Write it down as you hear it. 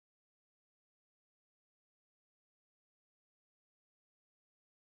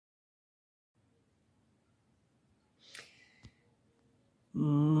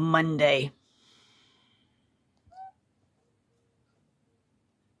Monday.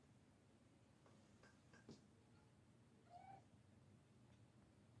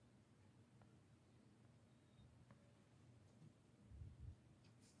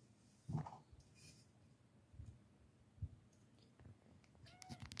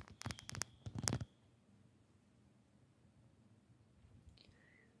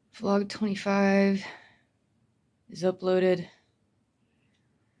 Vlog 25 is uploaded.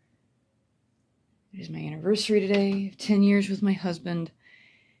 It is my anniversary today, 10 years with my husband,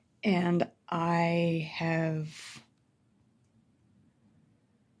 and I have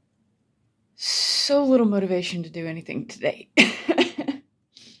so little motivation to do anything today.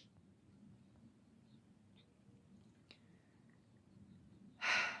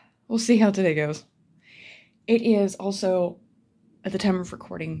 We'll see how today goes. It is also, at the time of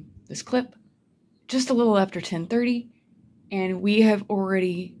recording this clip, just a little after 10:30, and we have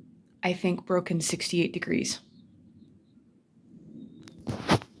already, I think, broken 68 degrees.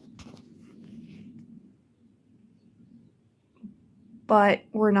 But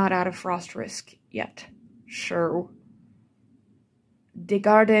we're not out of frost risk yet. Sure. The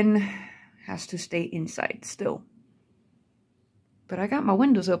garden has to stay inside still. But I got my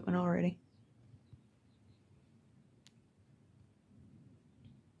windows open already.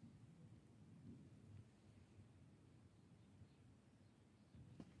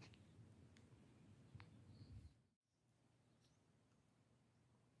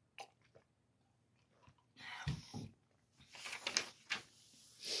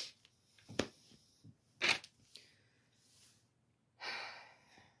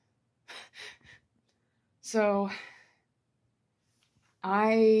 So,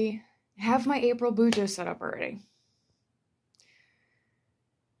 I have my April Bujo set up already.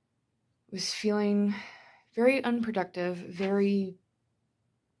 Was feeling very unproductive, very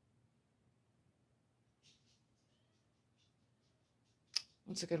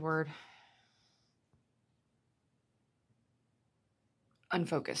what's a good word?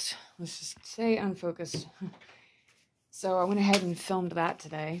 Unfocused. Let's just say unfocused. So I went ahead and filmed that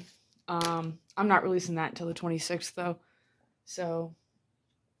today. I'm not releasing that until the 26th though. So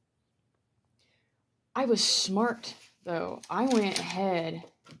I was smart though. I went ahead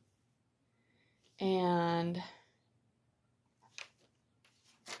and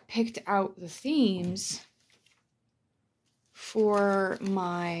picked out the themes for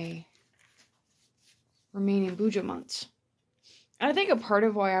my remaining Bujo months. And I think a part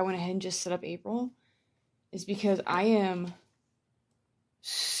of why I went ahead and just set up April is because I am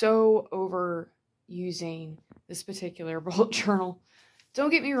so over using this particular bullet journal.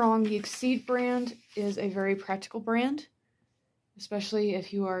 Don't get me wrong, the Exceed brand is a very practical brand, especially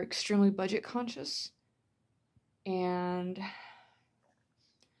if you are extremely budget conscious. And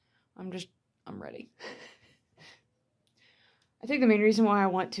I'm ready. I think the main reason why I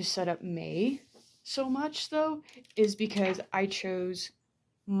want to set up May so much, though, is because I chose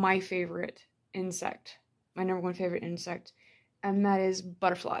my favorite insect, my number one favorite insect, and that is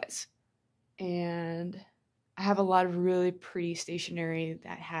butterflies. And I have a lot of really pretty stationery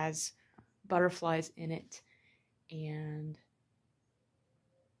that has butterflies in it, and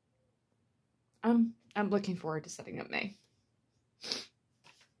I'm looking forward to setting up May.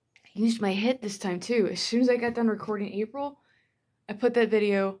 I used my hit this time too. As soon as I got done recording April, I put that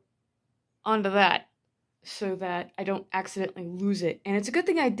video onto that so that I don't accidentally lose it. And it's a good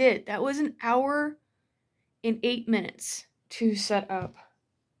thing I did. That was an hour and 8 minutes to set up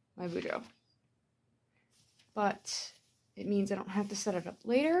my Bujo. But it means I don't have to set it up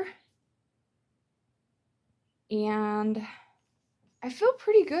later. And I feel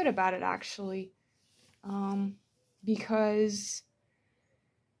pretty good about it, actually. Because,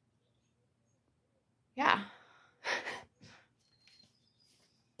 yeah.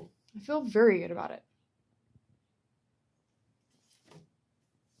 I feel very good about it.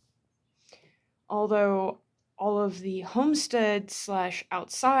 Although all of the homestead /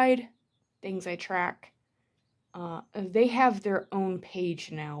 outside things I track, they have their own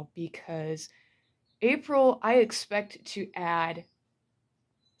page now, because April, I expect to add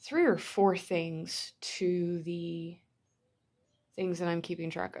 3 or 4 things to the things that I'm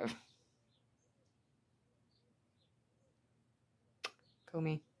keeping track of. Go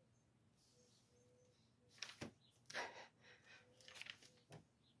me.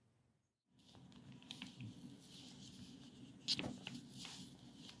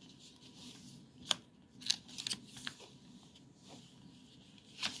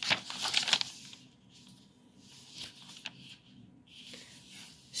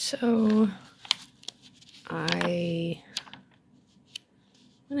 So I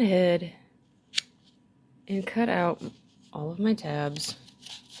and cut out all of my tabs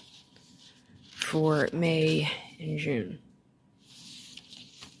for May and June.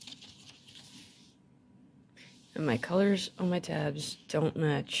 And my colors on my tabs don't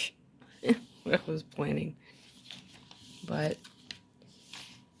match what I was planning. But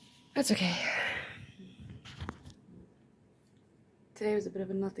that's okay. Today was a bit of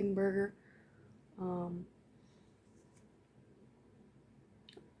a nothing burger. But,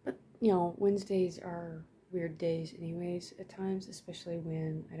 you know, Wednesdays are weird days anyways at times, especially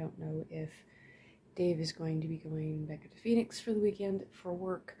when I don't know if Dave is going to be going back to Phoenix for the weekend for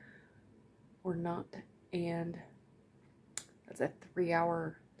work or not. And that's a 3.5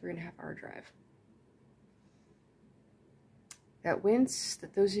 hour drive. That wince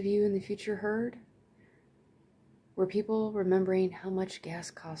that those of you in the future heard were people remembering how much gas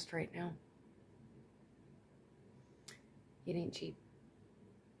costs right now. It ain't cheap.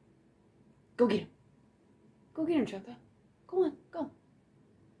 Go get him. Go get him, Choctaw. Go on, go.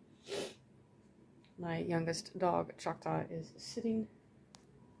 My youngest dog, Choctaw, is sitting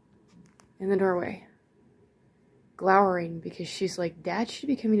in the doorway, glowering because she's like, Dad should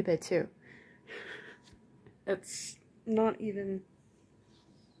be coming to bed too. It's not even,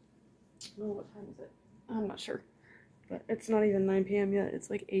 oh, what time is it? I'm not sure. But it's not even 9 p.m. yet. It's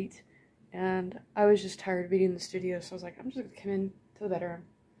like 8. And I was just tired of being in the studio, so I was like, I'm just going to come in to the bedroom.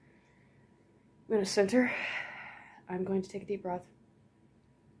 I'm going to center. I'm going to take a deep breath.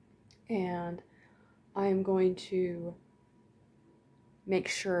 And I'm going to make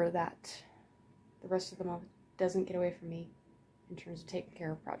sure that the rest of the month doesn't get away from me in terms of taking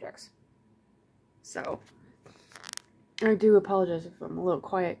care of projects. So, I do apologize if I'm a little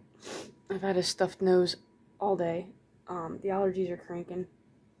quiet. I've had a stuffed nose all day. The allergies are cranking.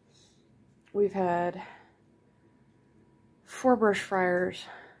 We've had 4 brush fryers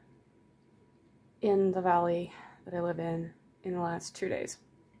in the valley that I live in the last 2 days.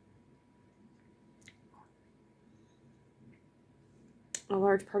 A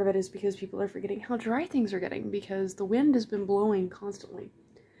large part of it is because people are forgetting how dry things are getting because the wind has been blowing constantly.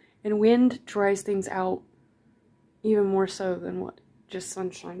 And wind dries things out even more so than what just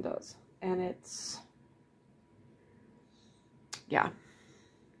sunshine does. And it's, yeah.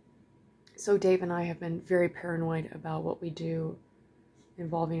 So Dave and I have been very paranoid about what we do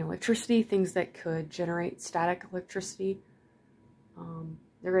involving electricity, things that could generate static electricity.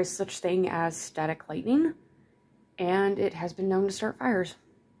 There is such thing as static lightning, and it has been known to start fires.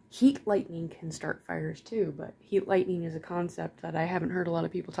 Heat lightning can start fires too, but heat lightning is a concept that I haven't heard a lot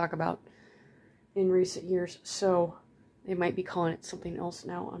of people talk about in recent years, so they might be calling it something else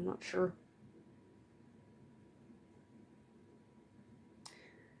now, I'm not sure.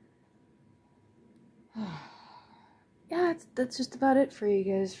 Yeah, that's just about it for you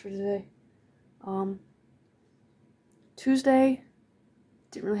guys for today. Tuesday,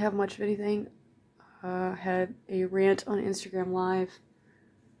 didn't really have much of anything. Had a rant on Instagram Live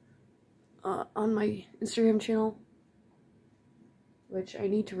on my Instagram channel, which I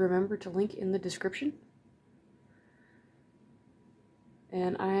need to remember to link in the description.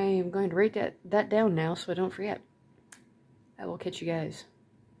 And I am going to write that down now so I don't forget. I will catch you guys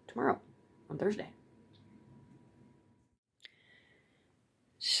tomorrow on Thursday.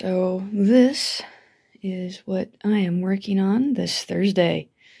 So this is what I am working on this Thursday.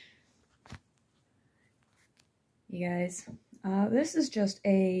 You guys, this is just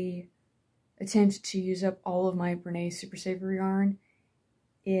a attempt to use up all of my Brene Super Saver yarn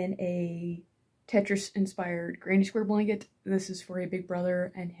in a Tetris-inspired granny square blanket. This is for a big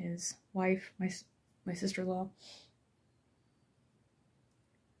brother and his wife, my sister-in-law.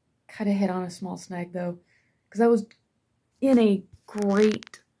 Kind of hit on a small snag though, because I was in a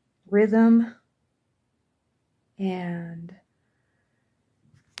great rhythm and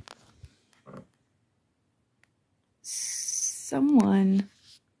someone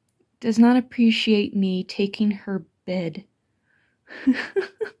does not appreciate me taking her bed.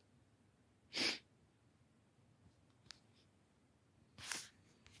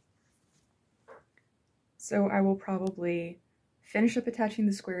 So I will probably finish up attaching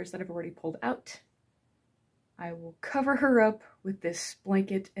the squares that I've already pulled out. I will cover her up with this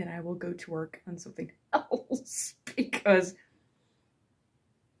blanket and I will go to work on something else because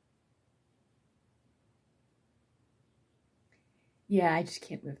yeah, I just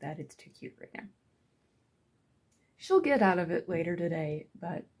can't move that. It's too cute right now. She'll get out of it later today,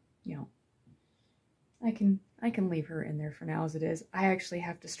 but you know, I can leave her in there for now as it is. I actually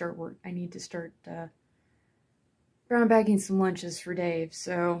have to start work. I need to start brown bagging some lunches for Dave,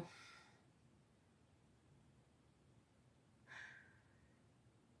 so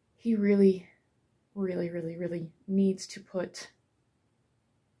he really really, really, really needs to put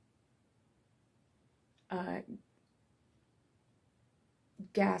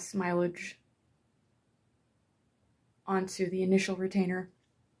gas mileage onto the initial retainer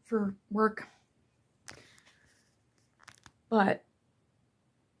for work. But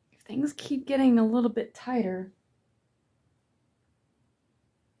if things keep getting a little bit tighter,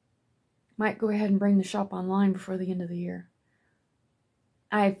 might go ahead and bring the shop online before the end of the year.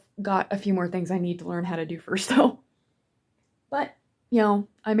 I've got a few more things I need to learn how to do first though. But, you know,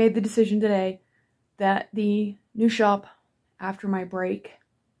 I made the decision today that the new shop after my break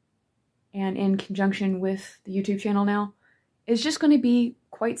and in conjunction with the YouTube channel now is just going to be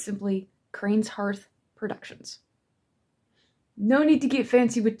quite simply Crane's Hearth Productions. No need to get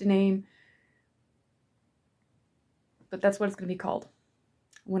fancy with the name, but that's what it's going to be called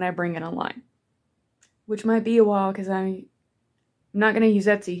when I bring it online. Which might be a while because I'm not going to use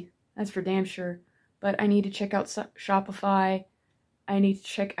Etsy, that's for damn sure. But I need to check out Shopify. I need to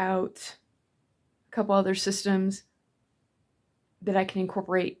check out a couple other systems that I can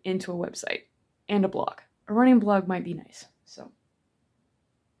incorporate into a website and a blog. A running blog might be nice, so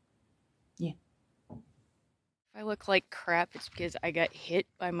yeah. If I look like crap, it's because I got hit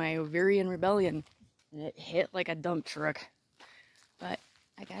by my ovarian rebellion. And it hit like a dump truck. But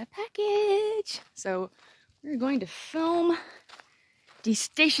I got a package. So we're going to film the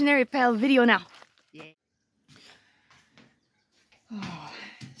Stationary Pal video now. Yeah. Oh,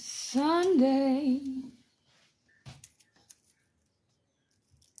 Sunday.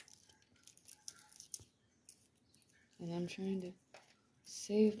 And I'm trying to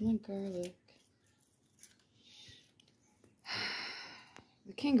save my garlic.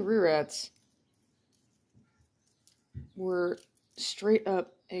 The kangaroo rats were straight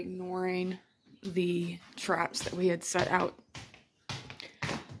up ignoring the traps that we had set out.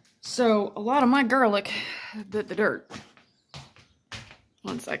 So a lot of my garlic bit the dirt.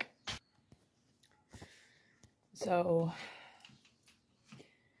 One second. So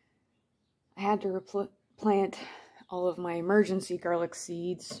I had to replant all of my emergency garlic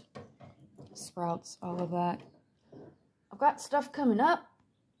seeds, sprouts, all of that. I've got stuff coming up,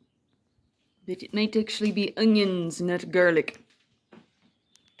 but it might actually be onions, not garlic.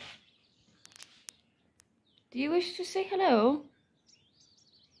 Do you wish to say hello?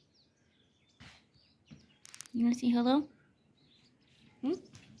 You want to say hello? Hmm?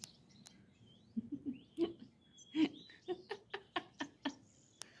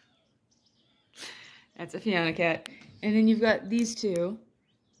 That's a Fiona cat. And then you've got these two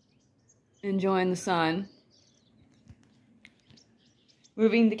enjoying the sun.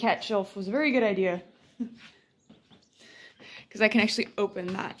 Moving the cat shelf was a very good idea. Because I can actually open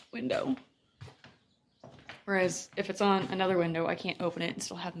that window. Whereas if it's on another window, I can't open it and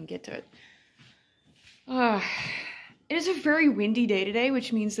still have them get to it. It is a very windy day today,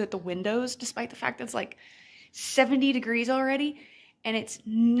 which means that the windows, despite the fact that it's like 70 degrees already, and it's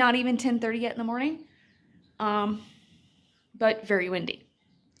not even 10:30 yet in the morning, but very windy.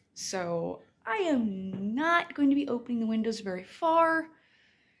 So I am not going to be opening the windows very far.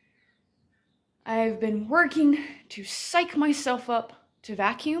 I've been working to psych myself up to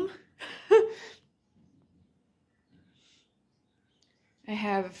vacuum. I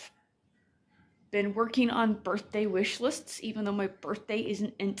have been working on birthday wish lists, even though my birthday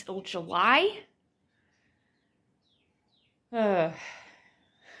isn't until July. I'm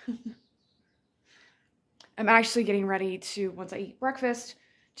actually getting ready to, once I eat breakfast,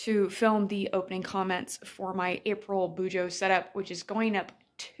 to film the opening comments for my April Bujo setup, which is going up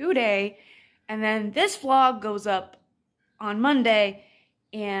today. And then this vlog goes up on Monday,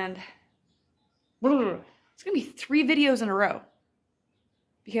 and it's gonna be 3 videos in a row.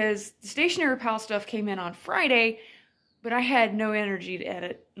 Because the Stationary Pal stuff came in on Friday, but I had no energy to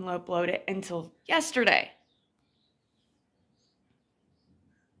edit and upload it until yesterday.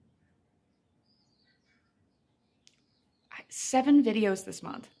 I had 7 videos this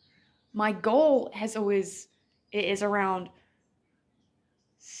month. My goal has always, it is around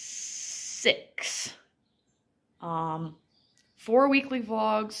 6. 4 weekly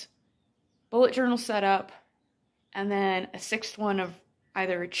vlogs, bullet journal setup, and then a 6th one of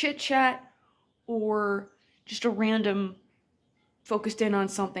either a chit chat or just a random focused in on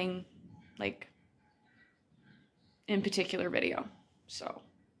something like in particular video. So,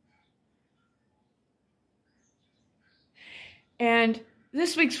 and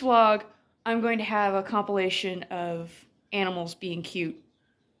this week's vlog, I'm going to have a compilation of animals being cute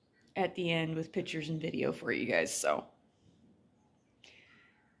at the end with pictures and video for you guys. So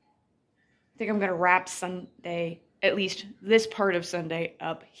I think I'm gonna wrap Sunday, at least this part of Sunday,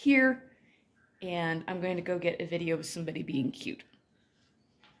 up here, and I'm going to go get a video of somebody being cute.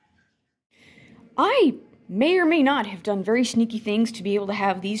 I may or may not have done very sneaky things to be able to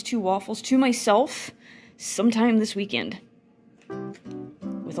have these 2 waffles to myself sometime this weekend.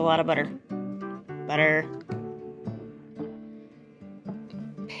 With a lot of butter. Butter.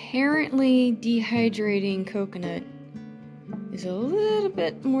 Apparently, dehydrating coconut is a little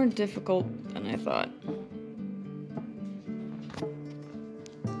bit more difficult than I thought.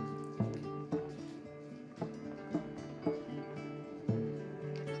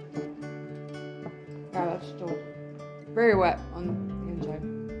 Yeah, that's still very wet on the inside.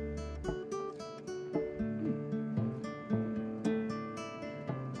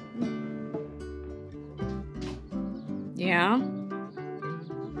 Yeah.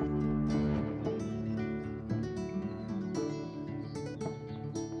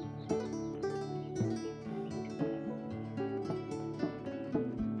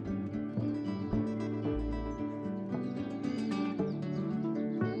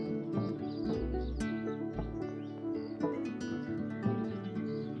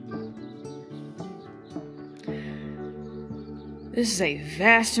 This is a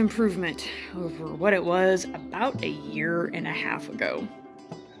vast improvement over what it was about a year and a half ago.